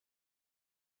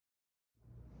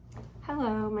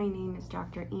Hello, my name is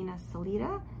Dr.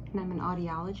 Selita, and I'm an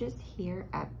audiologist here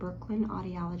at Brooklyn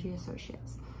Audiology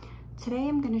Associates. Today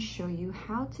I'm going to show you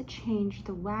how to change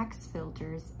the wax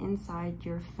filters inside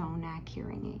your Phonak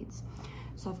hearing aids.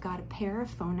 So I've got a pair of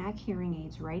Phonak hearing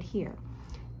aids right here.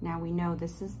 Now we know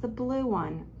this is the blue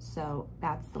one, so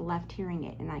that's the left hearing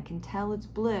aid, and I can tell it's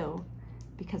blue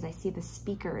because I see the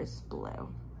speaker is blue.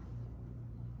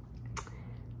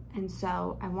 And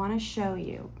so I want to show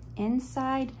you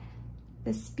inside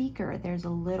the speaker, there's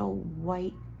a little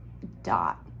white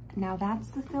dot. Now that's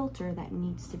the filter that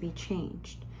needs to be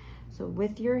changed. So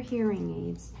with your hearing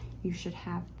aids, you should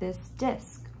have this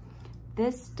disc.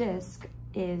 This disc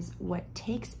is what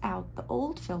takes out the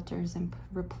old filters and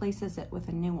replaces it with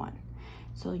a new one.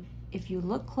 So if you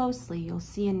look closely, you'll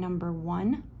see a number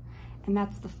 1, and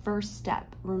that's the first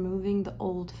step, removing the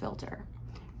old filter.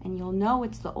 And you'll know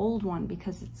it's the old one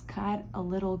because it's got a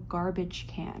little garbage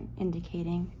can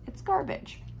indicating it's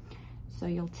garbage. So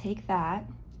you'll take that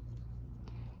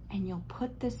and you'll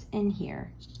put this in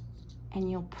here and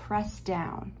you'll press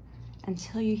down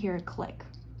until you hear a click.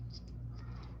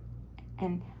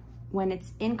 And when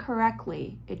it's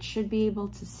incorrectly, it should be able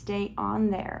to stay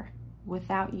on there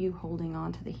without you holding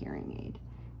on to the hearing aid.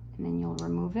 And then you'll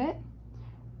remove it,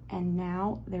 and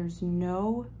now there's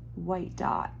no white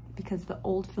dot because the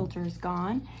old filter is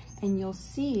gone, and you'll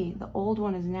see the old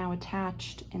one is now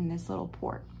attached in this little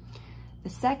port. The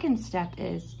second step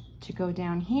is to go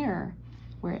down here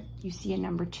where you see a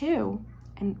number 2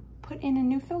 and put in a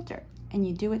new filter, and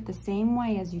you do it the same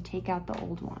way as you take out the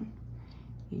old one.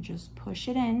 You just push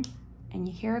it in and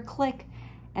you hear a click,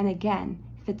 and again,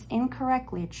 if it's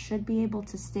incorrectly, it should be able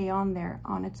to stay on there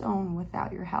on its own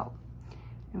without your help.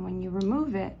 And when you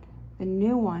remove it, the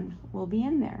new one will be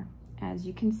in there. As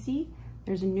you can see,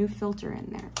 there's a new filter in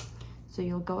there. So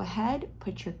you'll go ahead,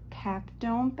 put your cap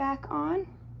dome back on,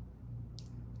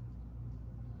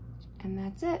 and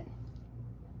that's it.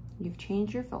 You've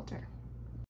changed your filter.